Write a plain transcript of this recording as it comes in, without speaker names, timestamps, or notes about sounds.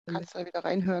kannst da wieder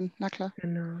reinhören. Na klar.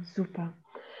 Genau, super.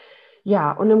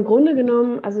 Ja, und im Grunde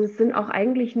genommen, also es sind auch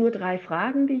eigentlich nur 3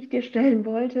 Fragen, die ich dir stellen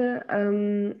wollte,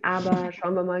 aber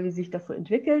schauen wir mal, wie sich das so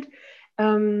entwickelt.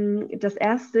 Das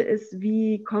erste ist,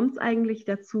 wie kommt es eigentlich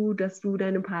dazu, dass du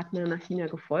deinem Partner nach China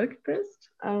gefolgt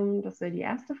bist? Das wäre die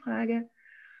erste Frage.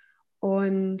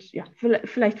 Und ja,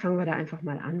 vielleicht fangen wir da einfach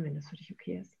mal an, wenn das für dich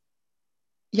okay ist.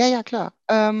 Ja, ja, klar.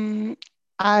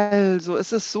 Also,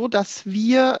 es ist so, dass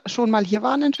wir schon mal hier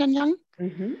waren in Shenyang.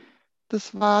 Mhm.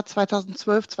 Das war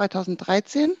 2012,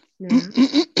 2013. Ja,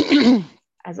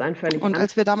 also ein völlig Und anderes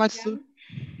als wir damals Jahr.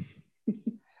 so,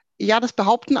 ja, das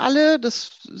behaupten alle,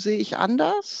 das sehe ich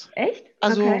anders. Echt?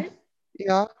 Also, Okay.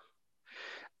 ja.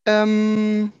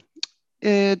 Ähm,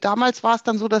 damals war es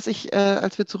dann so, dass ich,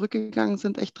 als wir zurückgegangen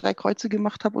sind, echt 3 Kreuze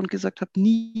gemacht habe und gesagt habe,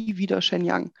 nie wieder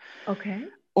Shenyang. Okay.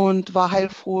 Und war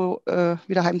heilfroh,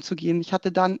 wieder heimzugehen. Ich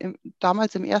hatte dann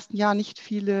damals im ersten Jahr nicht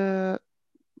viele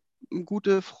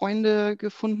gute Freunde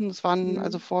gefunden. Es waren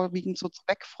also Mhm. vorwiegend so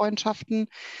Zweckfreundschaften,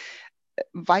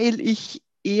 weil ich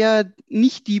eher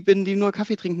nicht die bin, die nur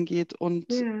Kaffee trinken geht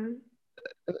und Ja,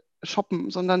 shoppen,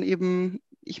 sondern eben,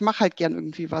 ich mache halt gern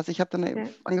irgendwie was. Ich habe dann ja,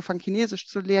 angefangen, Chinesisch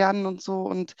zu lernen und so.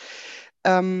 Und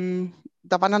ähm,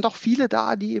 da waren dann doch viele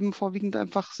da, die eben vorwiegend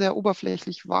einfach sehr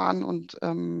oberflächlich waren. Und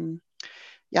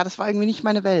ja, das war irgendwie nicht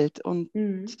meine Welt. Und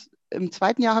mhm. im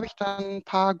zweiten Jahr habe ich dann ein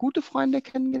paar gute Freunde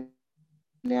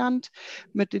kennengelernt,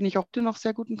 mit denen ich auch heute noch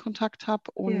sehr guten Kontakt habe.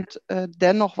 Ja, Und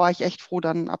dennoch war ich echt froh,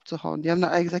 dann abzuhauen. Die haben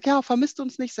dann alle gesagt, ja, vermisst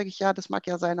uns nicht. Sage ich, ja, das mag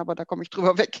ja sein, aber da komme ich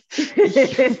drüber weg.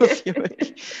 Ich muss hier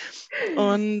weg.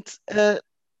 Und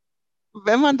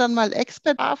wenn man dann mal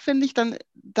Expert war, finde ich, dann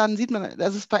sieht man,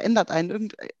 also es verändert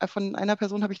einen. Von einer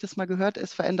Person habe ich das mal gehört,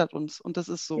 es verändert uns. Und das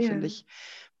ist so, finde ja, ich.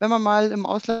 Wenn man mal im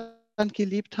Ausland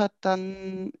gelebt hat,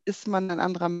 dann ist man ein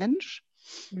anderer Mensch.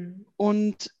 mhm.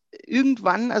 Und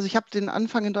irgendwann, also ich habe den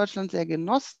Anfang in Deutschland sehr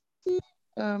genossen,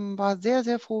 war sehr,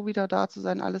 sehr froh, wieder da zu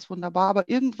sein, alles wunderbar. Aber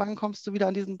irgendwann kommst du wieder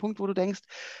an diesen Punkt, wo du denkst,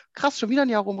 krass, schon wieder ein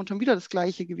Jahr rum und schon wieder das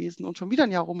Gleiche gewesen und schon wieder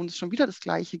ein Jahr rum und es ist schon wieder das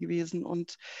Gleiche gewesen.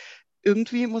 Und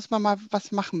irgendwie muss man mal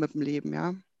was machen mit dem Leben,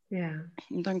 ja. Ja,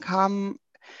 Und dann kam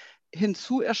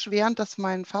hinzu erschwerend, dass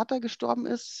mein Vater gestorben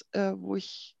ist, wo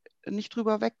ich nicht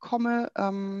drüber wegkomme.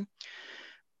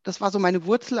 Das war so meine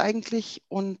Wurzel eigentlich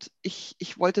und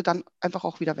ich wollte dann einfach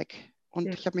auch wieder weg. Und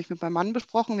ja, ich habe mich mit meinem Mann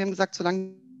besprochen. Wir haben gesagt,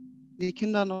 solange die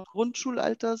Kinder noch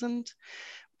Grundschulalter sind,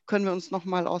 können wir uns noch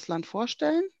mal Ausland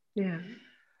vorstellen. ja.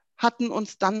 Hatten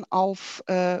uns dann auf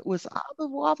USA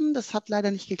beworben. Das hat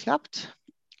leider nicht geklappt.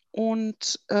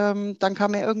 Und dann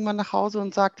kam er irgendwann nach Hause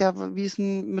und sagte, ja, wie ist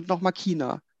denn mit nochmal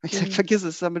China? Hab ich gesagt, Mhm. vergiss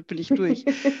es, damit bin ich durch.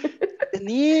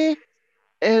 Nee,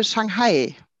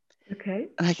 Shanghai.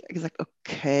 Okay. Dann habe ich gesagt,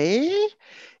 okay,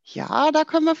 ja, da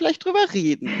können wir vielleicht drüber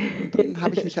reden. Und dann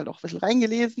habe ich mich halt auch ein bisschen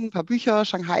reingelesen, ein paar Bücher,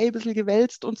 Shanghai ein bisschen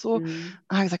gewälzt und so. Und Mhm.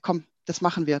 habe gesagt, komm, das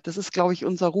machen wir. Das ist, glaube ich,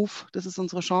 unser Ruf, das ist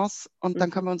unsere Chance. Und dann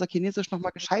Mhm. können wir unser Chinesisch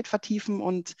nochmal gescheit vertiefen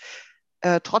und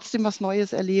trotzdem was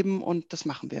Neues erleben und das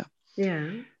machen wir.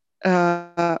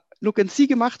 Ja. Look and See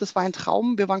gemacht. Das war ein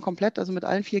Traum. Wir waren komplett, also mit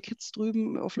allen 4 Kids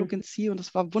drüben auf Look Mhm. and See und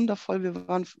das war wundervoll. Wir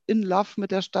waren in Love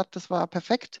mit der Stadt. Das war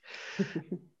perfekt.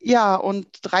 Ja, und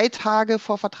 3 Tage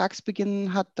vor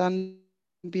Vertragsbeginn hat dann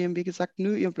BMW gesagt,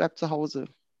 nö, ihr bleibt zu Hause.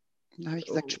 Da habe ich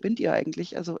gesagt, Oh. spinnt ihr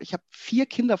eigentlich? Also ich habe 4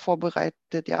 Kinder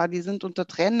vorbereitet, ja, die sind unter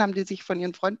Tränen, haben die sich von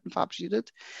ihren Freunden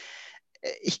verabschiedet.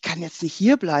 Ich kann jetzt nicht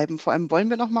hier bleiben. Vor allem wollen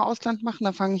wir noch mal Ausland machen,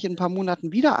 dann fange ich in ein paar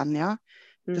Monaten wieder an, ja.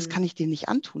 Das kann Mhm. ich denen nicht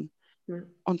antun. Ja.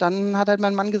 Und dann hat halt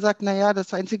mein Mann gesagt, naja,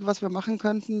 das Einzige, was wir machen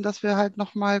könnten, dass wir halt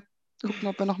noch mal gucken,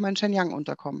 ob wir noch mal in Shenyang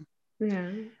unterkommen. Ja.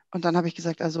 Und dann habe ich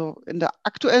gesagt, also in der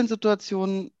aktuellen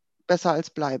Situation besser als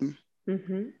bleiben.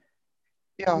 Mhm.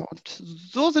 Ja, und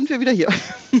so sind wir wieder hier.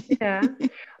 Ja.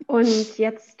 Und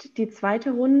jetzt die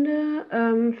zweite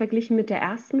Runde, verglichen mit der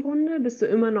ersten Runde, bist du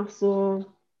immer noch so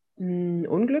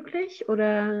unglücklich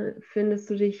oder findest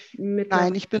du dich Nein,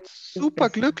 mittlerweile ich bin super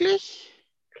besser? glücklich.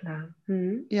 Klar.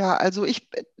 Mhm. Ja, also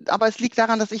aber es liegt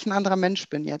daran, dass ich ein anderer Mensch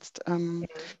bin jetzt. Ja.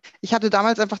 Ich hatte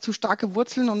damals einfach zu starke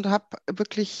Wurzeln und habe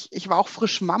wirklich, ich war auch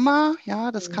frisch Mama,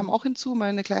 ja, das kam Mhm. auch hinzu.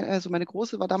 Also meine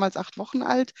Große war damals 8 Wochen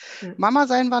alt. Ja. Mama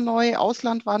sein war neu,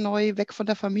 Ausland war neu, weg von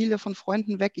der Familie, von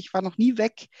Freunden weg. Ich war noch nie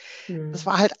weg. Das Mhm.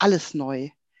 war halt alles neu.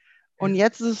 Und Ja.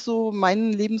 jetzt ist es so,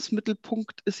 mein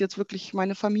Lebensmittelpunkt ist jetzt wirklich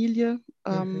meine Familie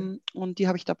Mhm. und die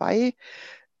habe ich dabei.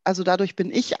 Also dadurch bin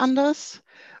ich anders.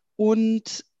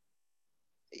 Und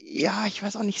ja, ich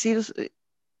weiß auch nicht, ich sehe das.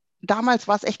 Damals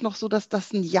war es echt noch so, dass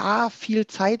das ein Jahr viel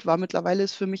Zeit war. Mittlerweile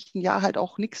ist für mich ein Jahr halt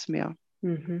auch nichts mehr.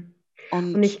 Mhm.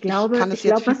 Und Und ich kann es ich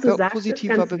jetzt glaube, viel was du sagst, ist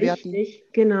positiver ganz bewerten.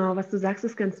 wichtig. Genau, was du sagst,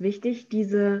 ist ganz wichtig.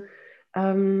 Diese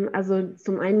Also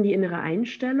zum einen die innere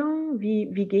Einstellung,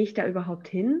 wie gehe ich da überhaupt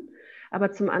hin?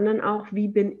 Aber zum anderen auch, wie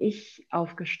bin ich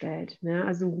aufgestellt? Ne?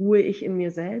 Also ruhe ich in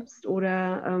mir selbst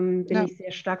oder bin Ja, ich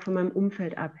sehr stark von meinem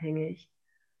Umfeld abhängig?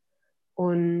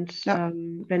 Und ja,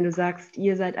 wenn du sagst,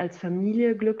 ihr seid als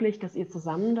Familie glücklich, dass ihr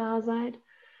zusammen da seid,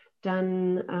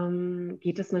 dann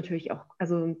geht es natürlich auch,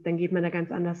 also dann geht man da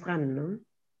ganz anders ran, ne?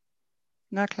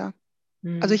 na klar.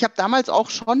 Also Hm. ich habe damals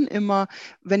auch schon immer,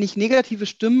 wenn ich negative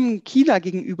Stimmen China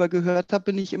gegenüber gehört habe,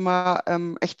 bin ich immer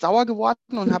echt sauer geworden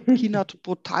und habe China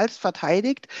brutalst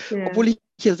verteidigt, Ja, obwohl ich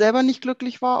hier selber nicht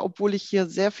glücklich war, obwohl ich hier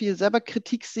sehr viel selber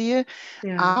Kritik sehe.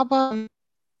 ja, Aber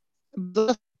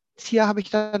besonders hier habe ich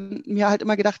dann mir halt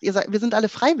immer gedacht, wir sind alle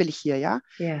freiwillig hier, ja.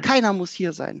 ja, Keiner muss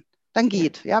hier sein. Dann ja,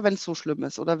 geht, ja, wenn es so schlimm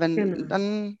ist. Oder wenn, genau.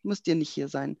 dann müsst ihr nicht hier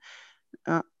sein.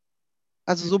 Ja.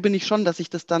 Also so bin ich schon, dass ich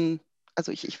das dann,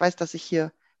 also ich weiß, dass ich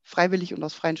hier freiwillig und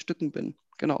aus freien Stücken bin.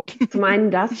 Genau. Zum einen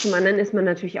das, zum anderen ist man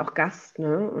natürlich auch Gast,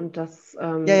 ne? Und das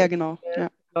Ja, ja, genau. Ja,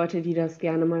 Leute, die das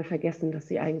gerne mal vergessen, dass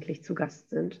sie eigentlich zu Gast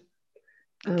sind.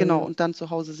 genau. Ähm, Und dann zu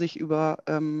Hause sich über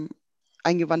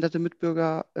eingewanderte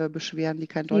Mitbürger beschweren, die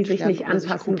kein die Deutsch sich lernen nicht oder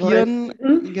sich anpassen wollen.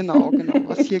 gruppieren. Genau, genau.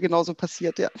 Was Mhm. hier genauso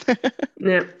passiert, ja.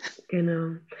 Ja,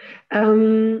 genau.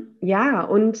 Ja,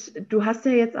 und du hast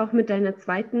ja jetzt auch mit deinem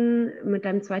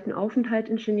zweiten Aufenthalt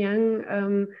in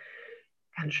Shenyang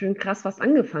ganz schön krass was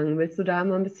angefangen. Willst du da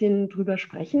mal ein bisschen drüber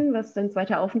sprechen, was dein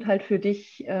zweiter Aufenthalt für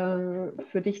dich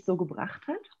so gebracht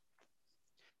hat?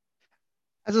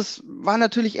 Also es war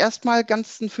natürlich erstmal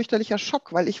ganz ein fürchterlicher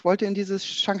Schock, weil ich wollte in dieses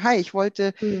Shanghai.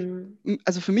 Hm.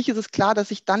 Also für mich ist es klar, dass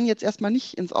ich dann jetzt erstmal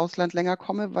nicht ins Ausland länger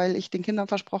komme, weil ich den Kindern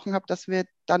versprochen habe, dass wir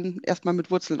dann erstmal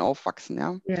mit Wurzeln aufwachsen,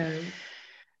 ja. Ja.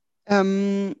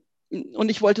 Ähm, und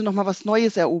ich wollte noch mal was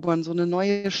Neues erobern, so eine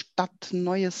neue Stadt,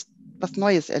 was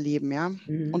Neues erleben, ja.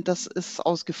 Und Mhm. das ist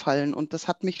ausgefallen. Und das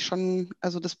hat mich schon,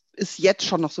 also das ist jetzt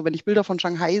schon noch so, wenn ich Bilder von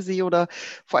Shanghai sehe oder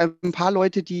vor allem ein paar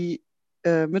Leute, die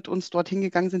mit uns dorthin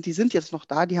gegangen sind, die sind jetzt noch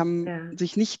da, die haben Ja,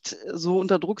 sich nicht so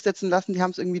unter Druck setzen lassen, die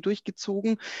haben es irgendwie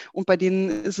durchgezogen und bei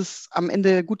denen ist es am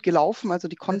Ende gut gelaufen, also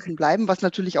die okay. konnten bleiben, was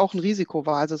natürlich auch ein Risiko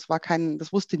war. Also es war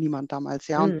das wusste niemand damals,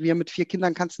 ja. Und Mhm. wir mit 4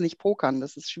 Kindern kannst du nicht pokern,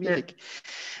 das ist Ja. schwierig.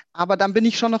 Aber dann bin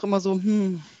ich schon noch immer so,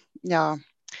 ja.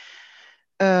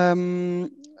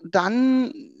 Dann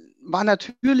war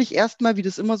natürlich erstmal, wie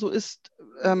das immer so ist,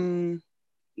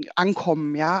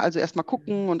 ankommen, ja. Also erstmal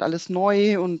gucken und alles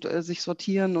neu und sich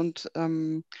sortieren und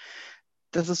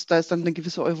da ist dann eine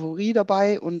gewisse Euphorie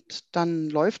dabei und dann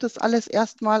läuft es alles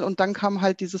erstmal und dann kam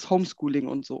halt dieses Homeschooling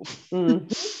und so. Mhm.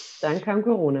 Dann kam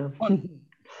Corona. Und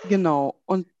genau.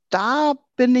 Und da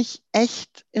bin ich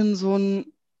echt in so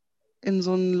ein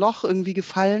Loch irgendwie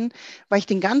gefallen, weil ich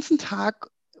den ganzen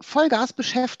Tag Vollgas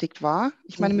beschäftigt war.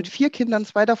 Ich meine, mit Mhm. 4 Kindern,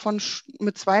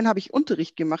 mit zweien habe ich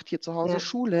Unterricht gemacht hier zu Hause, Ja.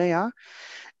 Schule, ja.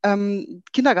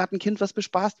 Kindergartenkind, was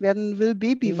bespaßt werden will,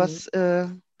 Baby, Mhm. was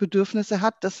Bedürfnisse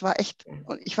hat. Das war echt,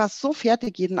 Ja. ich war so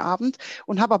fertig jeden Abend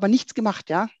und habe aber nichts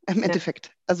gemacht, ja, im Ja.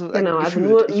 Endeffekt. Also Genau, also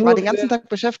gefühlt. Ich war nur den ganzen für, Tag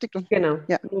beschäftigt und genau,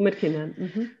 ja, nur mit Kindern.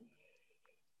 Mhm.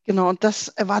 genau. Und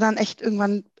das war dann echt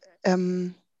irgendwann.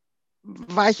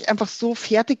 War ich einfach so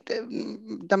fertig.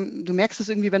 Du merkst es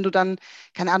irgendwie, wenn du dann,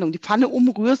 keine Ahnung, die Pfanne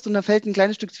umrührst und da fällt ein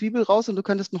kleines Stück Zwiebel raus und du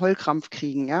könntest einen Heulkrampf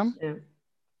kriegen, ja. Ja.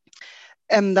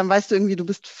 Dann weißt du irgendwie, du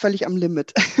bist völlig am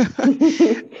Limit.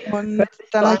 Und Hört sich so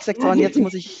dann habe an. ich gesagt, so, und jetzt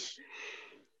muss ich,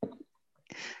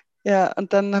 ja,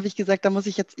 und dann habe ich gesagt,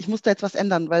 ich muss da jetzt was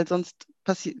ändern, weil sonst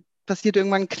passiert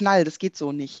irgendwann ein Knall, das geht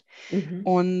so nicht. Mhm.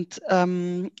 Und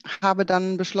habe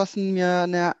dann beschlossen, mir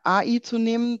eine AI zu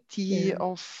nehmen, die Ja.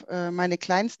 auf meine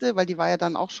Kleinste, weil die war ja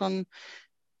dann auch schon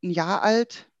ein Jahr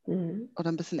alt, Mhm. oder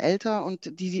ein bisschen älter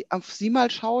und die auf sie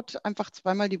mal schaut, einfach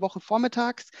zweimal die Woche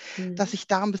vormittags, dass Mhm. ich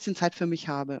da ein bisschen Zeit für mich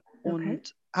habe. Okay.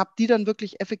 Und habe die dann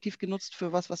wirklich effektiv genutzt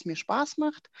für was, was mir Spaß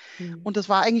macht. Mhm. Und das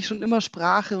war eigentlich schon immer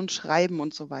Sprache und Schreiben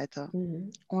und so weiter.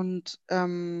 Mhm. Und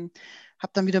habe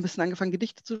dann wieder ein bisschen angefangen,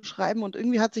 Gedichte zu schreiben. Und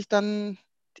irgendwie hat sich dann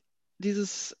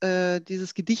dieses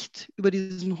Gedicht über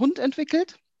diesen Hund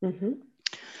entwickelt Mhm.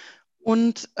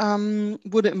 und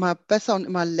wurde immer besser und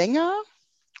immer länger.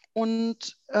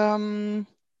 Und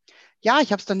ja,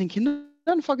 ich habe es dann den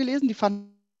Kindern vorgelesen, die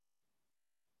fanden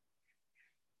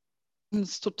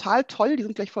es total toll, die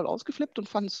sind gleich voll ausgeflippt und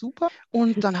fanden es super.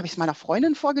 Und dann habe ich es meiner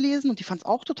Freundin vorgelesen und die fand es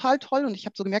auch total toll. Und ich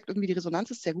habe so gemerkt, irgendwie die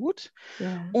Resonanz ist sehr gut.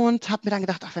 Ja. Und habe mir dann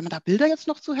gedacht, ach, wenn man da Bilder jetzt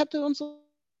noch zu hätte und so,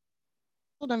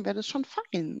 dann wäre das schon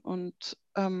fein. Und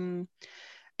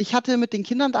ich hatte mit den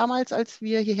Kindern damals, als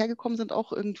wir hierher gekommen sind,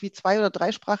 auch irgendwie 2- oder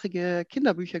dreisprachige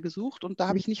Kinderbücher gesucht und da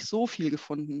habe Mhm. ich nicht so viel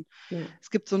gefunden. Ja. Es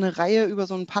gibt so eine Reihe über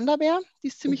so einen Panda-Bär, die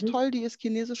ist ziemlich Mhm. toll, die ist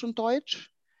chinesisch und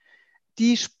deutsch.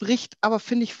 Die spricht aber,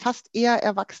 finde ich, fast eher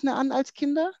Erwachsene an als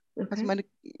Kinder. Also Okay.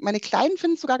 meine Kleinen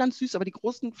finden es sogar ganz süß, aber die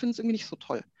Großen finden es irgendwie nicht so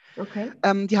toll. Okay.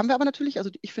 Die haben wir aber natürlich, also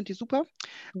ich finde die super.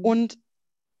 Mhm. Und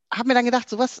habe mir dann gedacht,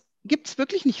 sowas gibt es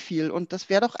wirklich nicht viel. Und das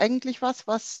wäre doch eigentlich was,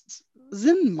 was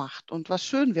Sinn macht und was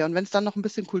schön wäre. Und wenn es dann noch ein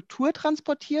bisschen Kultur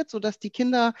transportiert, sodass die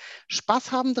Kinder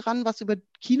Spaß haben dran, was über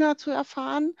China zu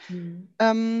erfahren, Mhm.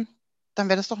 ähm, dann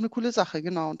wäre das doch eine coole Sache,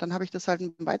 genau. Und dann habe ich das halt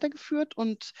weitergeführt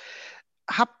und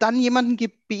habe dann jemanden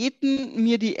gebeten,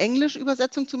 mir die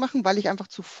Englisch-Übersetzung zu machen, weil ich einfach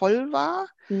zu voll war.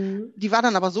 Mhm. Die war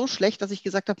dann aber so schlecht, dass ich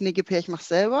gesagt habe, nee, gib her, ich mache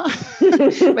selber,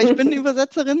 weil ich bin eine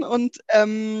Übersetzerin und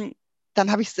dann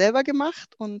habe ich es selber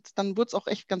gemacht und dann wurde es auch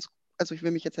echt ganz, also ich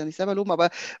will mich jetzt ja nicht selber loben, aber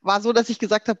war so, dass ich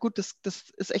gesagt habe, gut, das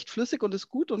ist echt flüssig und ist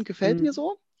gut und gefällt mir Mhm.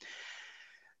 so.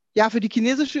 Ja, für die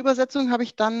chinesische Übersetzung habe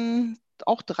ich dann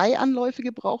auch 3 Anläufe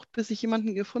gebraucht, bis ich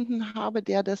jemanden gefunden habe,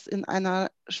 der das in einer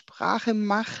Sprache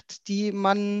macht, die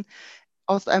man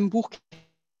aus einem Buch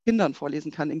Kindern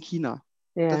vorlesen kann in China.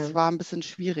 Das Ja. war ein bisschen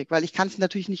schwierig, weil ich kann es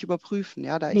natürlich nicht überprüfen,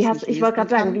 ja, da ich es nicht Ich wollte lesen gerade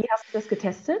sagen, kann. wie hast du das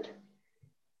getestet?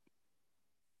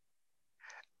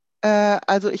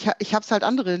 Also ich habe es halt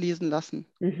andere lesen lassen.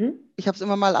 Mhm. Ich habe es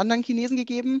immer mal anderen Chinesen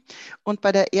gegeben. Und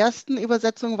bei der ersten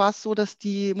Übersetzung war es so, dass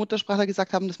die Muttersprachler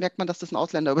gesagt haben, das merkt man, dass das ein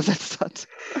Ausländer übersetzt hat.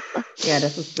 Ja,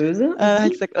 das ist böse. Da habe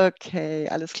ich Mhm. gesagt, okay,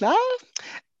 alles klar.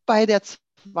 Bei der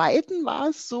zweiten war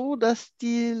es so, dass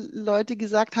die Leute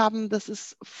gesagt haben, das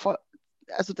ist voll,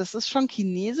 also das ist schon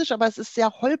Chinesisch, aber es ist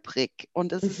sehr holprig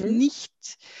und es ist Mhm. nicht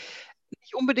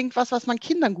unbedingt was, was man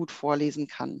Kindern gut vorlesen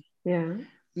kann. Ja.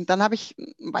 Und dann habe ich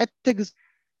weitergesucht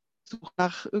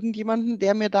nach irgendjemandem,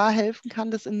 der mir da helfen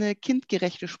kann, das in eine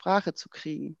kindgerechte Sprache zu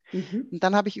kriegen. Mhm. Und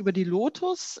dann habe ich über die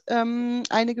Lotus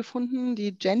eine gefunden,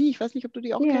 die Jenny, ich weiß nicht, ob du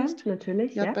die auch Ja, kennst.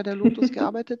 natürlich, Die hat ja. bei der Lotus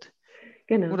gearbeitet.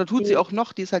 Genau. Oder tut sie auch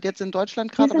noch, die ist halt jetzt in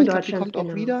Deutschland Die gerade, ist aber in ich glaube, die Deutschland, kommt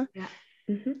auch genau. wieder. Ja.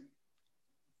 Mhm.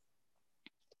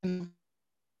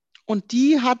 Und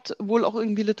die hat wohl auch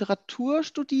irgendwie Literatur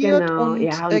studiert Genau, und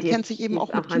ja, und kennt sich die eben ist auch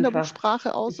mit auch einfach,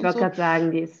 Kinderbuchsprache aus ich und wollte so. gerade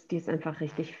sagen, die ist einfach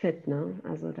richtig fit, ne?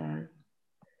 Also da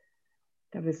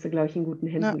bist du, glaube ich, in guten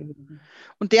Ja. Händen gewesen.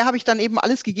 Und der habe ich dann eben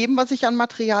alles gegeben, was ich an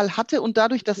Material hatte. Und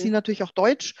dadurch, dass sie Mhm. natürlich auch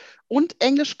Deutsch und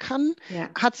Englisch kann, Ja,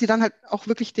 hat sie dann halt auch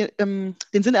wirklich den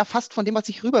Sinn erfasst von dem, was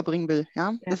ich rüberbringen will.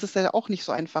 Ja, ja, das ist ja auch nicht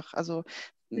so einfach. Also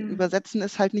ja. übersetzen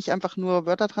ist halt nicht einfach nur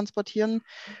Wörter transportieren.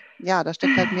 Ja, da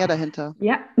steckt halt mehr dahinter.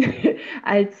 Ja,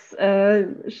 als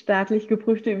staatlich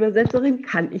geprüfte Übersetzerin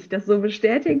kann ich das so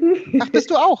bestätigen. Ach,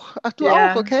 bist du auch? Ach, du auch,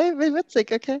 Ja, okay. Wie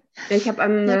witzig, okay. ja, ich habe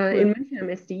Ja, in cool. München am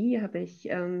SDI habe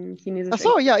ich Ach so,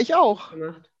 Chinesisch-Englisch ja, ich auch.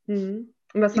 gemacht. Mhm.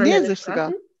 Und was waren deine Chinesisch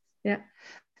Sprachen? sogar. Ja.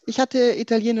 Ich hatte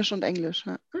Italienisch und Englisch.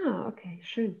 Ja. Ah, okay,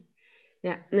 schön.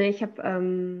 Ja, ne, ich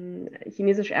habe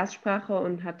Chinesisch Erstsprache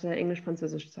und hatte Englisch,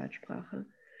 Französisch Zweitsprache.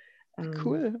 Ähm,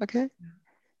 Cool, okay. ja,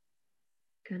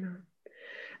 genau.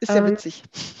 Ist ja Ähm, witzig.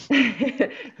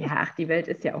 ja, ach, die Welt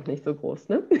ist ja auch nicht so groß,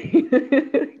 ne?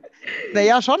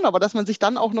 Naja, schon, aber dass man sich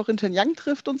dann auch noch in Shenyang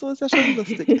trifft und so, ist ja schon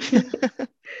lustig.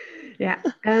 Ja,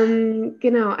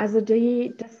 genau, also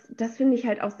das finde ich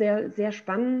halt auch sehr, sehr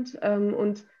spannend.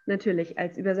 Und natürlich,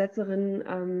 als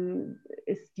Übersetzerin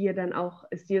ist dir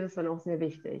das dann auch sehr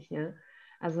wichtig, ja.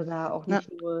 Also da auch Ja,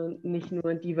 nicht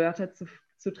nur die Wörter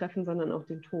zu treffen, sondern auch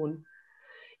den Ton.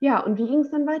 Ja, und wie ging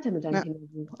es dann weiter mit deinem ja.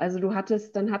 Kinderbuch? Also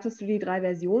dann hattest du die 3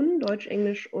 Versionen, Deutsch,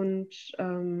 Englisch und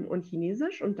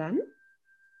Chinesisch und dann?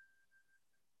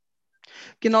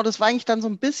 Genau, das war eigentlich dann so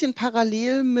ein bisschen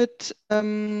parallel mit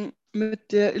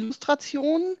der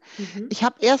Illustration. Mhm. Ich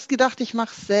habe erst gedacht, ich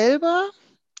mache es selber,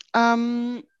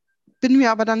 ähm, bin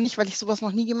mir aber dann nicht, weil ich sowas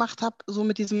noch nie gemacht habe, so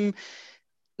mit diesem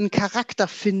einen Charakter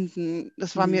finden,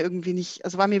 das war mir Mhm. irgendwie nicht,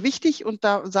 also war mir wichtig und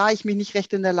da sah ich mich nicht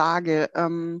recht in der Lage.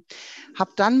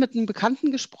 Habe dann mit einem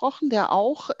Bekannten gesprochen, der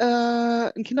auch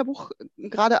ein Kinderbuch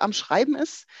gerade am Schreiben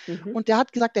ist Mhm. und der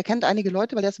hat gesagt, er kennt einige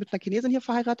Leute, weil er ist mit einer Chinesin hier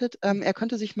verheiratet. Er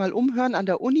könnte sich mal umhören an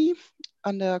der Uni,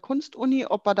 an der Kunstuni,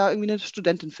 ob er da irgendwie eine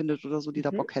Studentin findet oder so, die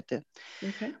da Mhm. Bock hätte.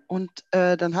 Okay. Und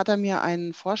dann hat er mir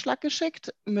einen Vorschlag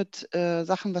geschickt mit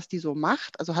Sachen, was die so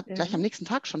macht. Also hat Ja. gleich am nächsten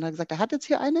Tag schon, er hat gesagt, er hat jetzt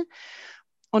hier eine.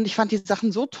 Und ich fand die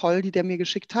Sachen so toll, die der mir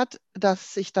geschickt hat,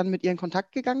 dass ich dann mit ihr in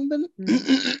Kontakt gegangen Mhm.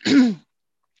 bin.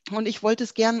 Und ich wollte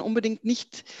es gern unbedingt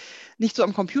nicht so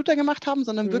am Computer gemacht haben,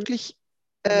 sondern Mhm. wirklich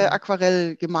Genau.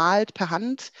 Aquarell gemalt per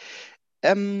Hand.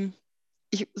 Ähm,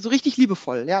 so richtig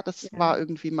liebevoll, ja, das Ja. war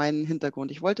irgendwie mein Hintergrund.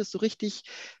 Ich wollte es so richtig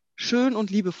schön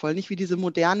und liebevoll, nicht wie diese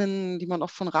modernen, die man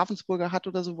oft von Ravensburger hat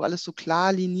oder so, wo alles so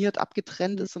klar liniert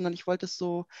abgetrennt Mhm. ist, sondern ich wollte es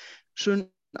so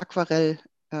schön Aquarell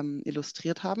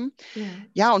illustriert haben. Ja.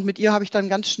 Ja, und mit ihr habe ich dann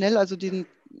ganz schnell, also den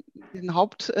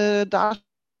Hauptdarsteller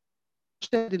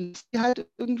den halt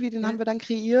irgendwie, den Ja. haben wir dann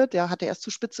kreiert. Der hatte erst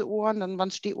zu spitze Ohren, dann waren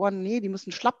es Stehohren, nee, die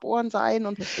müssen Schlappohren sein.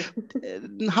 Und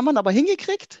den haben wir aber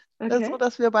hingekriegt, so Okay.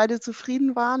 dass wir beide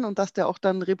zufrieden waren und dass der auch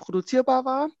dann reproduzierbar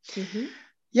war. Mhm.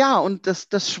 Ja, und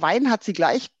das Schwein hat sie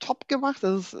gleich top gemacht.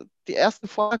 Die erste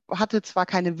Folge hatte zwar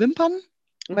keine Wimpern,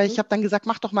 weil ich Mhm. habe dann gesagt,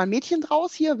 mach doch mal ein Mädchen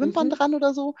draus hier, Wimpern Mhm. dran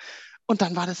oder so. Und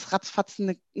dann war das ratzfatz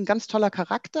ein ganz toller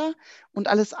Charakter und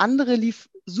alles andere lief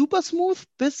super smooth,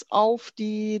 bis auf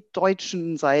die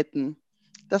deutschen Seiten.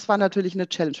 Das war natürlich eine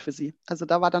Challenge für sie. Also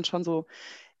da war dann schon so,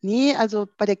 nee, also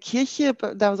bei der Kirche,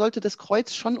 da sollte das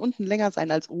Kreuz schon unten länger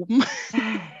sein als oben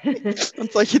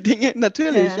und solche Dinge.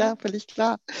 Natürlich, Ja. ja, völlig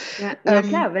klar. Ja, na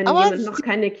klar, wenn Aber jemand noch sie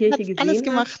keine hat Kirche alles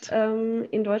gesehen hat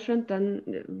gemacht. in Deutschland, dann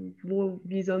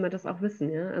wie soll man das auch wissen,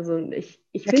 ja? Also ich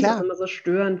Ja, finde es auch klar. immer so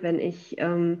störend, wenn ich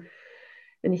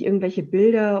irgendwelche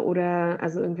Bilder oder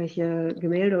also irgendwelche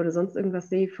Gemälde oder sonst irgendwas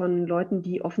sehe von Leuten,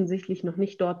 die offensichtlich noch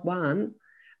nicht dort waren,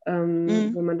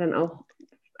 Mhm. wo man dann auch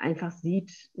einfach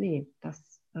sieht, nee,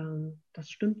 das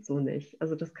stimmt so nicht.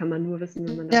 Also das kann man nur wissen,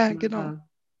 wenn man da Ja, schon mal genau. war.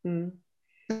 Hm.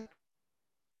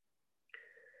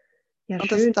 Ja, Und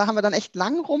schön. da haben wir dann echt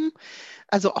lang rum,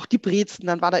 also auch die Brezen,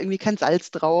 dann war da irgendwie kein Salz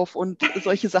drauf und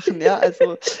solche Sachen, ja.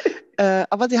 Also,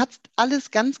 aber sie hat alles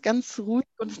ganz, ganz ruhig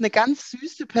und ist eine ganz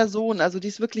süße Person. Also die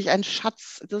ist wirklich ein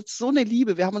Schatz. Das ist so eine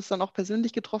Liebe. Wir haben uns dann auch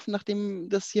persönlich getroffen, nachdem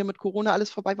das hier mit Corona alles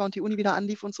vorbei war und die Uni wieder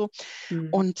anlief und so. Hm.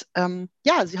 Und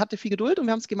ja, sie hatte viel Geduld und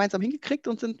wir haben es gemeinsam hingekriegt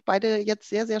und sind beide jetzt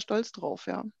sehr, sehr stolz drauf,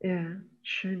 ja. Ja,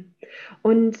 schön.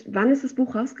 Und wann ist das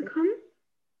Buch rausgekommen?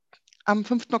 Am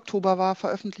 5. Oktober war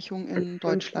Veröffentlichung Am in 5.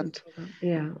 Deutschland. Oktober.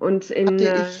 Ja, und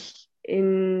Hatte ich,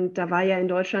 da war ja in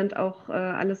Deutschland auch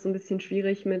alles so ein bisschen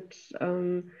schwierig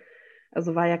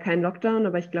also war ja kein Lockdown,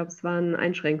 aber ich glaube, es waren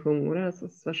Einschränkungen, oder? Es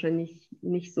ist wahrscheinlich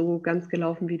nicht so ganz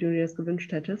gelaufen, wie du dir das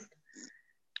gewünscht hättest.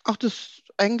 ach,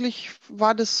 eigentlich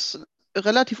war das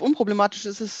relativ unproblematisch.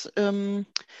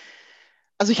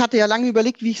 Also ich hatte ja lange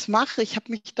überlegt, wie ich es mache. Ich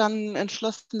habe mich dann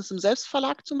entschlossen, es im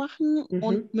Selbstverlag zu machen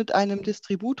und Mhm. mit einem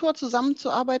Distributor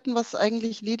zusammenzuarbeiten, was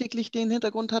eigentlich lediglich den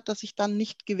Hintergrund hat, dass ich dann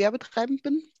nicht gewerbetreibend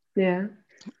bin. Ja.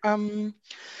 Ähm,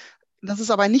 Das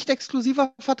ist aber ein nicht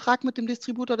exklusiver Vertrag mit dem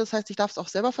Distributor, das heißt, ich darf es auch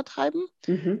selber vertreiben.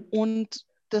 Mhm. Und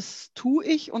das tue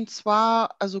ich und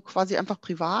zwar also quasi einfach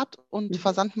privat und Mhm.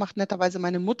 Versand macht netterweise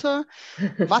meine Mutter.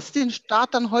 Was den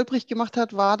Start dann holprig gemacht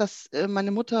hat, war, dass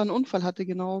meine Mutter einen Unfall hatte,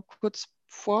 genau kurz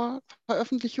vor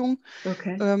Veröffentlichung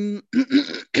Okay. ähm,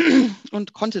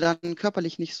 und konnte dann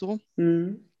körperlich nicht so.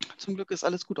 Mhm. Zum Glück ist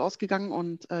alles gut ausgegangen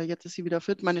und jetzt ist sie wieder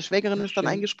fit. Meine Schwägerin Ach, ist dann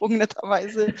schön. eingesprungen,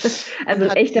 netterweise, Also und ein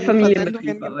hat echter die Familienbetrieb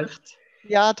Versendungen bei euch. gemacht.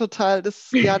 Ja, total.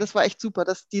 Das war echt super,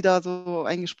 dass die da so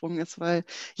eingesprungen ist, weil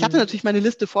ich hatte Mhm. natürlich meine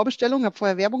Liste Vorbestellungen, habe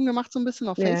vorher Werbung gemacht, so ein bisschen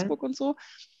auf Ja, Facebook und so.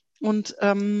 Und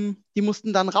die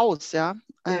mussten dann raus, ja,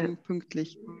 ja,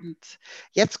 pünktlich. Und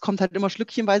jetzt kommt halt immer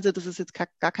schlückchenweise, das ist jetzt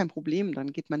gar kein Problem.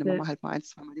 Dann geht meine ja. Mama halt mal 1,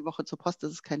 2 Mal die Woche zur Post,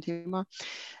 das ist kein Thema.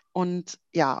 Und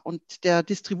ja, und der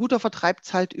Distributor vertreibt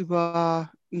es halt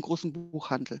über einen großen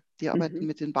Buchhandel. Die arbeiten Mhm.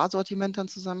 mit den Barsortimentern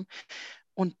zusammen.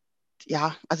 Und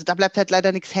ja, also da bleibt halt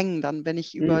leider nichts hängen dann. Wenn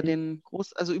ich Mhm.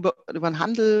 also über den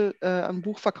Handel ein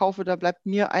Buch verkaufe, da bleibt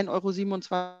mir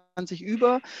 1,27 €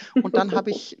 über. Und dann habe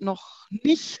ich noch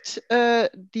nicht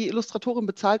die Illustratorin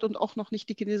bezahlt und auch noch nicht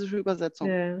die chinesische Übersetzung.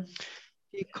 Ja.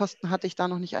 Die Kosten hatte ich da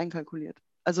noch nicht einkalkuliert.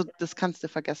 Also das kannst du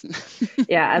vergessen.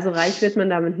 Ja, also reich wird man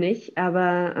damit nicht,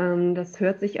 aber das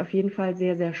hört sich auf jeden Fall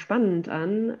sehr, sehr spannend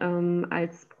an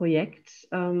als Projekt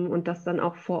und das dann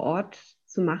auch vor Ort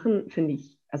zu machen,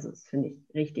 das finde ich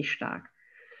richtig stark,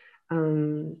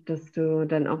 dass du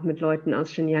dann auch mit Leuten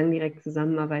aus Shenyang direkt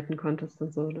zusammenarbeiten konntest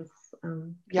und so. Das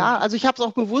Ja, also ich habe es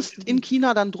auch klingt bewusst schon in gut.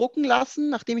 China dann drucken lassen.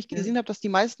 Nachdem ich Ja. gesehen habe, dass die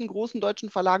meisten großen deutschen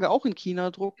Verlage auch in China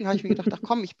drucken, habe ich mir gedacht, ach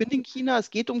komm, ich bin in China,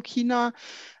 es geht um China,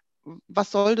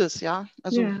 was soll das, ja?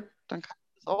 Also Ja, dann kann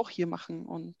ich das auch hier machen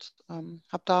und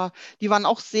die waren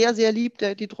auch sehr, sehr lieb,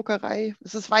 die Druckerei.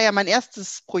 War ja mein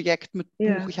erstes Projekt mit Buch.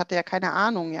 ja, Ich hatte ja keine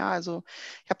Ahnung, ja. Also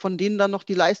ich habe von denen dann noch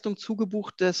die Leistung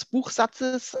zugebucht des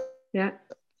Buchsatzes. ja.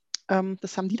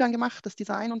 Das haben die dann gemacht, das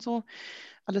Design und so,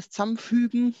 alles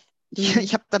zusammenfügen. Ich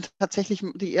Mhm. habe dann tatsächlich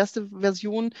die erste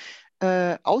Version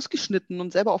ausgeschnitten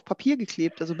und selber auf Papier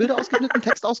geklebt. Also Bilder ausgeschnitten,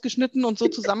 Text ausgeschnitten und so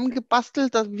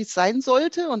zusammengebastelt, wie es sein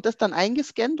sollte und das dann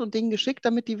eingescannt und denen geschickt,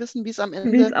 damit die wissen, wie es am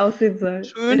Wie es Ende aussehen soll.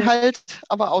 schön Ja. halt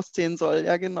aber aussehen soll.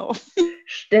 Ja, genau.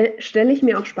 Stelle ich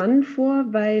mir auch spannend vor,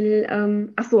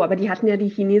 weil, ach so, aber die hatten ja die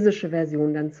chinesische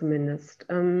Version dann zumindest.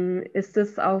 Ist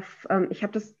es ich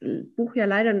habe das Buch ja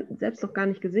leider selbst noch gar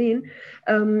nicht gesehen,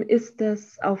 ist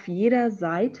das auf jeder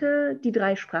Seite die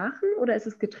 3 Sprachen oder ist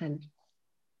es getrennt?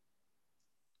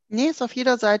 Nee, ist auf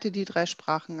jeder Seite die 3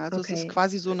 Sprachen. Also es ist Okay,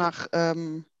 quasi so nach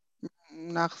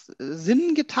nach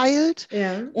Sinn geteilt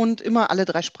Ja, und immer alle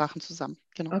 3 Sprachen zusammen.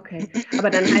 Genau. okay. Aber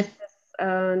dann heißt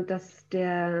das,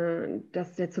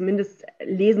 dass der zumindest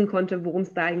lesen konnte, worum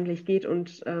es da eigentlich geht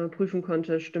und prüfen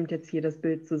konnte, stimmt jetzt hier das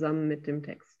Bild zusammen mit dem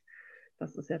Text.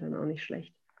 Das ist ja dann auch nicht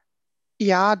schlecht.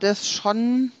 Ja, das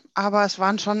schon, aber es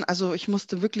waren schon, also ich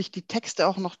musste wirklich die Texte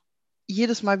auch noch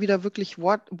jedes Mal wieder wirklich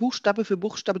Buchstabe für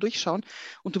Buchstabe durchschauen.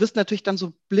 Und du bist natürlich dann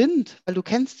so blind, weil du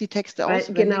kennst die Texte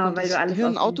auswendig Genau, und weil du das alles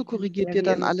Hirn auswendig, autokorrigiert ja, dir wie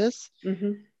dann immer. alles.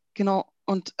 Mhm. Genau.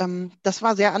 Und das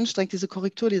war sehr anstrengend, diese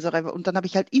Korrekturleserei. Und dann habe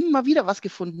ich halt immer wieder was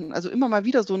gefunden. Also immer mal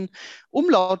wieder so ein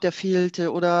Umlaut, der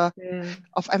fehlte. Oder Ja.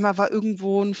 auf einmal war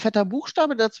irgendwo ein fetter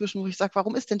Buchstabe dazwischen, wo ich sage,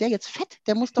 warum ist denn der jetzt fett?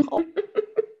 Der muss doch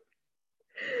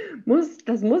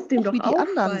Das muss dem auch doch wie die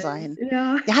anderen auffallen. sein.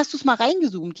 Ja. Ja, hast du es mal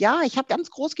reingezoomt? Ja, ich habe ganz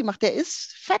groß gemacht. Der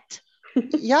ist fett.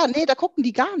 Ja, nee, da gucken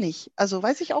die gar nicht. Also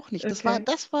weiß ich auch nicht. Okay.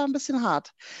 Das war ein bisschen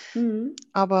hart. Mhm.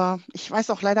 Aber ich weiß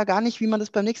auch leider gar nicht, wie man das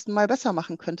beim nächsten Mal besser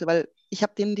machen könnte, weil ich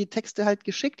habe denen die Texte halt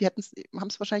geschickt. Die haben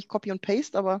es wahrscheinlich Copy und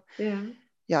Paste, aber Ja.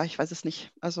 ja, ich weiß es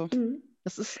nicht. Also Mhm.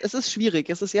 es ist schwierig.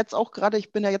 Es ist jetzt auch gerade,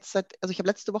 ich bin ja jetzt also ich habe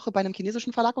letzte Woche bei einem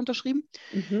chinesischen Verlag unterschrieben,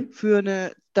 Mhm.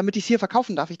 damit ich es hier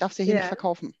verkaufen darf. Ich darf es ja hier nicht Ja.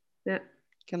 verkaufen. Ja.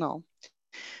 Genau.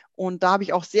 Und da habe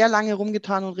ich auch sehr lange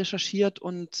rumgetan und recherchiert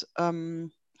und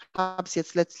habe es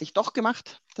jetzt letztlich doch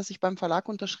gemacht, dass ich beim Verlag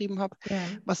unterschrieben habe, Ja.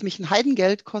 was mich ein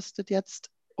Heidengeld kostet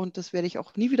jetzt. Und das werde ich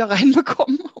auch nie wieder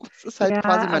reinbekommen. Es ist halt Ja,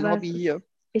 quasi mein aber Hobby hier.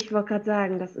 ich wollte gerade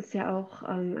sagen, das ist ja auch,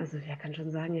 also wer kann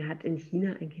schon sagen, er hat in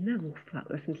China ein Kinderbuch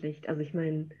veröffentlicht. Also ich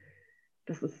meine,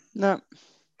 das ist, Na,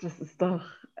 das ist doch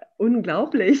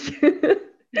unglaublich.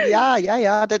 ja, ja,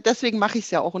 ja. Deswegen mache ich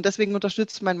es ja auch. Und deswegen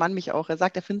unterstützt mein Mann mich auch. Er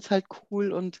sagt, er findet es halt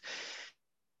cool. Und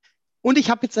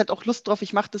ich habe jetzt halt auch Lust drauf.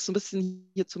 Ich mache das so ein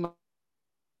bisschen hier zu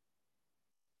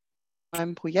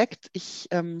meinem Projekt. Ich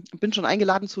bin schon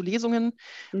eingeladen zu Lesungen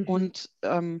Mhm. und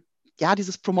ja,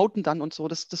 dieses Promoten dann und so,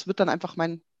 das wird dann einfach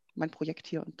mein Projekt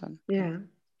hier und dann, genau.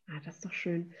 Ja, das ist doch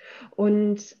schön.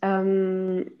 Und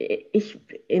ich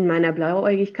in meiner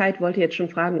Blauäugigkeit wollte jetzt schon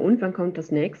fragen, und wann kommt das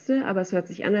nächste? Aber es hört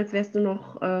sich an, als wärst du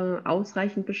noch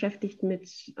ausreichend beschäftigt mit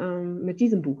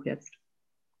diesem Buch jetzt.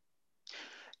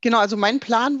 Genau, also mein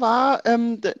Plan war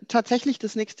tatsächlich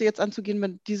das nächste jetzt anzugehen,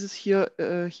 wenn dieses hier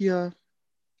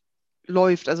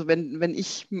läuft, also wenn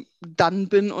ich dann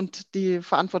bin und die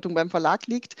Verantwortung beim Verlag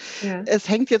liegt. Ja. Es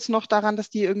hängt jetzt noch daran,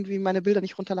 dass die irgendwie meine Bilder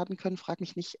nicht runterladen können, frag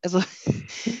mich nicht. Also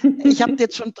ich habe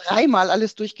jetzt schon 3-mal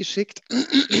alles durchgeschickt.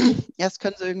 Erst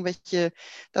können sie irgendwelche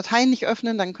Dateien nicht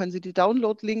öffnen, dann können sie die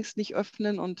Download-Links nicht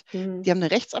öffnen und Mhm. die haben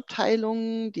eine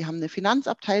Rechtsabteilung, die haben eine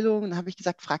Finanzabteilung. Dann habe ich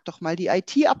gesagt, frag doch mal die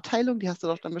IT-Abteilung, die hast du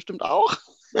doch dann bestimmt auch.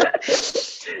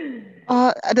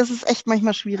 Das ist echt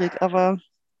manchmal schwierig, aber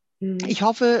Mhm. ich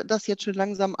hoffe, dass jetzt schon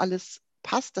langsam alles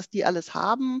passt, dass die alles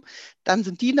haben. Dann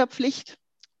sind die in der Pflicht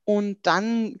und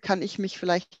dann kann ich mich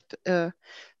vielleicht dem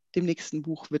nächsten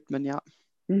Buch widmen, ja.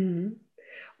 Mhm.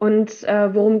 Und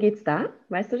worum geht's da?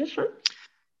 Weißt du das schon?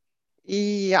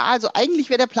 Ja, also eigentlich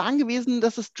wäre der Plan gewesen,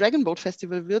 dass es Dragon Boat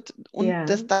Festival wird und Ja,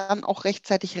 das dann auch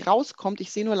rechtzeitig rauskommt.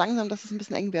 Ich sehe nur langsam, dass es ein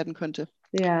bisschen eng werden könnte.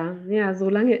 ja, ja, so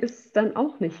lange ist es dann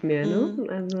auch nicht mehr, ne? Mhm,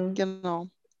 Also genau.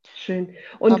 schön.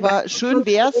 Und weißt Aber du schon, schön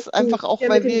wäre es einfach wirst du auch, ja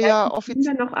mit weil dem wir ja gleichen Team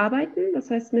dann noch arbeiten? Das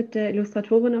heißt, mit der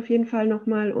Illustratorin auf jeden Fall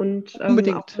nochmal und auch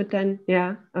unbedingt, mit deinen,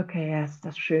 ja, okay, ja, ist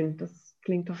das schön. Das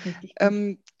klingt doch richtig gut.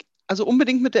 ähm, also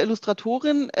unbedingt mit der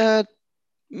Illustratorin.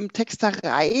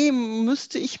 Texterei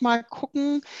müsste ich mal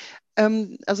gucken.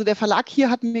 Also der Verlag hier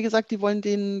hat mir gesagt, die wollen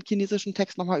den chinesischen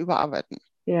Text nochmal überarbeiten.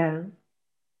 Ja,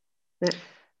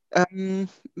 ja,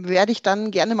 Werde ich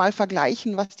dann gerne mal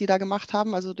vergleichen, was die da gemacht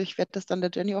haben. Also ich werde das dann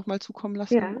der Jenny auch mal zukommen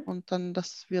lassen ja. und dann,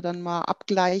 dass wir dann mal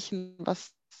abgleichen,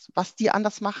 was die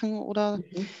anders machen oder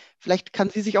Mhm. vielleicht kann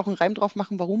sie sich auch einen Reim drauf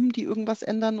machen, warum die irgendwas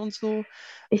ändern und so.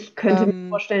 Ich könnte mir Ähm,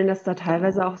 vorstellen, dass da genau.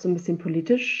 teilweise auch so ein bisschen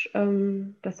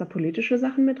dass da politische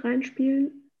Sachen mit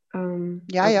reinspielen. Ja,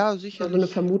 Also ja, nur so eine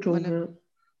sicherlich. Vermutung, Meine,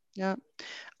 ja. ja,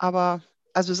 aber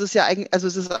also es ist ja eigentlich, also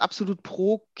es ist absolut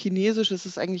pro-chinesisch, es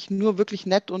ist eigentlich nur wirklich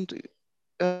nett und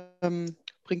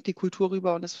bringt die Kultur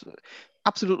rüber und ist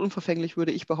absolut unverfänglich,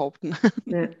 würde ich behaupten.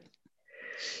 Ja.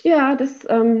 Ja, das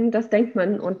denkt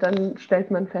man und dann stellt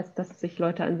man fest, dass sich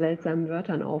Leute an seltsamen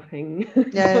Wörtern aufhängen.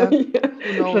 Ja, Das habe ja, ich who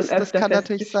schon knows? Das öfter kann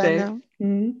natürlich sein, festgestellt. ja.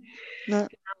 Mhm.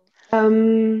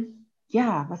 Ne?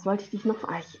 Ja, was wollte ich dich noch?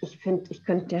 Ich finde, ich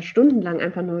könnte ja stundenlang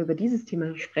einfach nur über dieses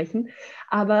Thema sprechen,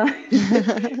 aber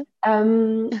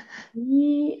ähm,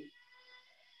 wie,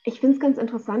 ich finde es ganz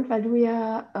interessant, weil du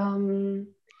ja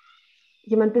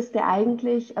jemand bist, der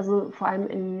eigentlich, also vor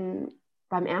allem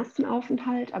beim ersten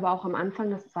Aufenthalt, aber auch am Anfang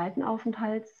des zweiten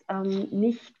Aufenthalts,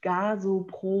 nicht gar so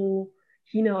pro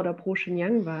China oder pro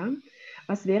Shenyang war.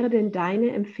 Was wäre denn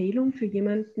deine Empfehlung für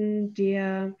jemanden,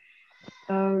 der,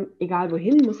 egal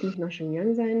wohin, muss nicht nach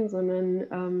Shenyang sein,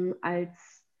 sondern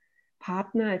als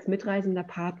Partner, als mitreisender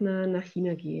Partner nach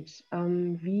China geht?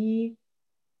 Wie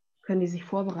können die sich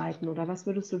vorbereiten oder was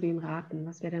würdest du denen raten?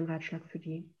 Was wäre dein Ratschlag für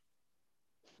die?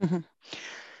 Mhm.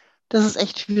 Das ist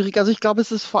echt schwierig. Also ich glaube,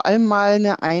 es ist vor allem mal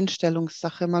eine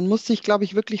Einstellungssache. Man muss sich, glaube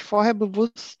ich, wirklich vorher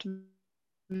bewusst,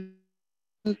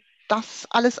 dass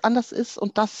alles anders ist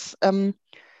und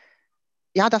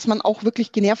ja, dass man auch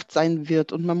wirklich genervt sein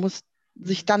wird. Und man muss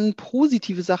sich dann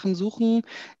positive Sachen suchen,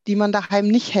 die man daheim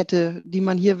nicht hätte, die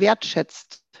man hier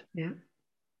wertschätzt. Ja,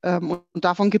 Und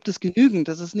davon gibt es genügend.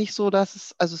 Es ist nicht so, also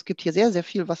es gibt hier sehr, sehr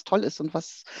viel, was toll ist und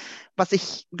was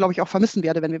ich, glaube ich, auch vermissen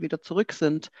werde, wenn wir wieder zurück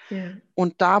sind. ja.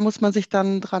 Und da muss man sich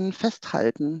dann dran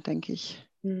festhalten, denke ich.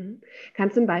 Mhm.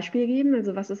 Kannst du ein Beispiel geben?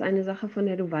 Also was ist eine Sache, von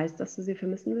der du weißt, dass du sie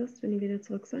vermissen wirst, wenn ihr wieder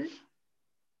zurück seid?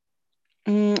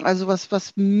 Also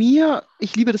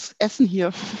ich liebe das Essen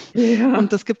hier. Und Ja.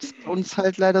 das gibt es bei uns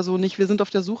halt leider so nicht. Wir sind auf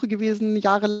der Suche gewesen,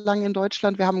 jahrelang in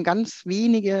Deutschland. Wir haben ganz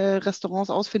wenige Restaurants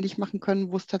ausfindig machen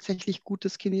können, wo es tatsächlich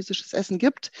gutes chinesisches Essen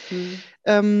gibt. Hm.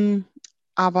 Ähm,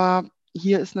 aber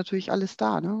hier ist natürlich alles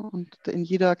da, ne? Und in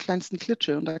jeder kleinsten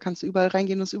Klitsche. Und da kannst du überall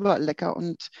reingehen und ist überall lecker.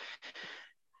 Und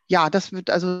ja, das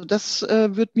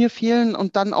wird mir fehlen.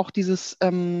 Und dann auch dieses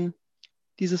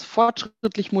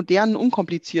fortschrittlich moderne,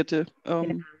 unkomplizierte. Ja,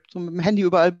 So mit dem Handy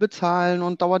überall bezahlen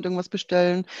und dauernd irgendwas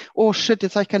bestellen. Oh shit,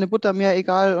 jetzt habe ich keine Butter mehr,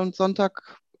 egal. Und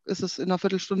Sonntag ist es in einer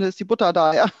Viertelstunde ist die Butter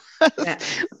da, ja. Das,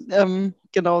 ja,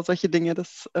 genau, solche Dinge,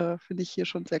 das finde ich hier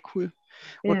schon sehr cool.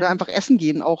 Oder ja, einfach essen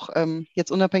gehen, auch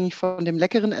jetzt unabhängig von dem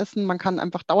leckeren Essen. Man kann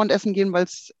einfach dauernd essen gehen, weil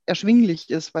es erschwinglich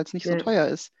ist, weil es nicht so ja. teuer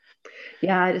ist.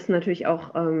 Ja, ist natürlich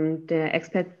auch, der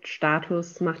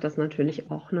Expat-Status macht das natürlich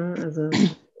auch, ne? Also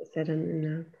ist ja dann in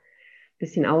einer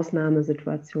bisschen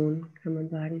Ausnahmesituation, kann man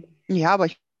sagen. Ja, aber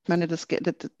ich meine, das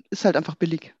ist halt einfach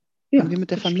billig. Wenn Ja, wir mit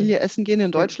der das stimmt. Familie essen gehen in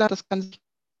Ja, Deutschland, das kann sich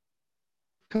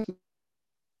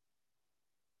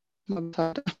mal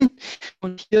bezahlt.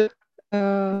 Und hier,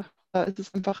 da ist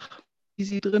es einfach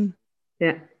easy drin.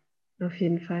 ja, auf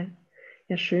jeden Fall.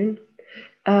 Ja, schön.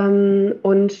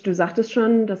 Und du sagtest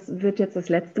schon, das wird jetzt das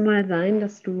letzte Mal sein,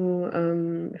 dass du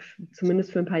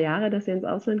zumindest für ein paar Jahre, dass ihr ins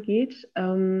Ausland geht.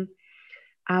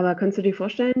 Aber könntest du dir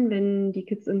vorstellen, wenn die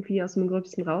Kids irgendwie aus dem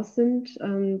Gröbsten raus sind,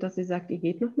 dass sie sagt, ihr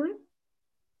geht nochmal?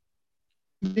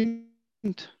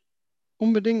 Unbedingt.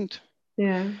 Unbedingt.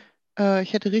 Ja.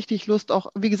 Ich hätte richtig Lust,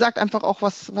 auch, wie gesagt, einfach auch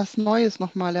was Neues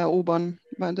nochmal erobern.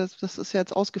 Weil das ist ja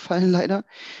jetzt ausgefallen leider.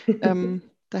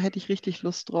 Da hätte ich richtig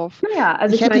Lust drauf. Naja,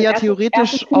 also Ich ich hätte meine, ja erstes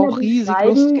theoretisch auch Kinderbuch riesig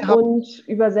Lust schreiben gehabt. und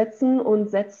übersetzen und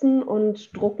setzen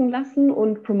und drucken lassen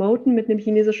und promoten mit einem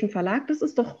chinesischen Verlag, das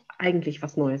ist doch eigentlich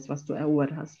was Neues, was du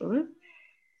erobert hast, oder?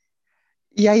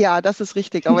 Ja, ja, das ist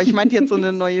richtig. Aber ich meinte jetzt so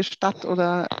eine neue Stadt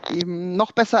oder eben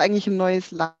noch besser eigentlich ein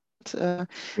neues Land. Äh,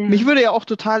 Ja, Mich würde ja auch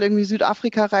total irgendwie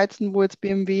Südafrika reizen, wo jetzt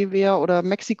BMW wäre oder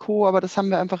Mexiko, aber das haben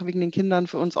wir einfach wegen den Kindern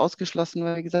für uns ausgeschlossen,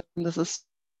 weil wir gesagt haben, das ist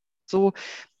so,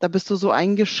 da bist du so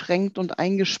eingeschränkt und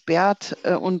eingesperrt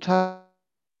und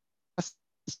hast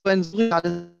so ein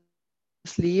surreales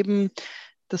Leben.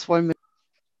 Das wollen wir.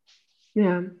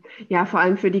 ja. Ja, vor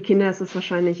allem für die Kinder ist es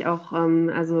wahrscheinlich auch,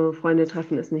 also Freunde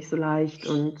treffen ist nicht so leicht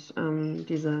und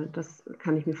das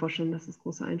kann ich mir vorstellen, dass es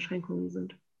große Einschränkungen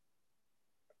sind.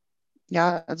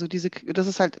 Ja, also das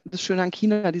ist halt das Schöne an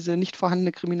China, diese nicht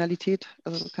vorhandene Kriminalität.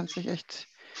 Also du kannst dich echt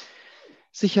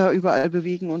sicher überall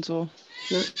bewegen und so.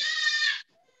 Ne?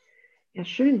 Ja,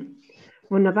 schön.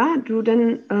 Wunderbar. Du,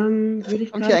 dann würde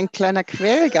ich Kommt hier gerade. ein kleiner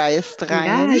Quälgeist Ja,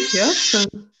 rein. ich höre es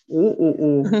schon. Oh, oh,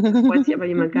 oh. Da freut sich aber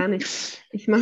jemand gar nicht. Ich mache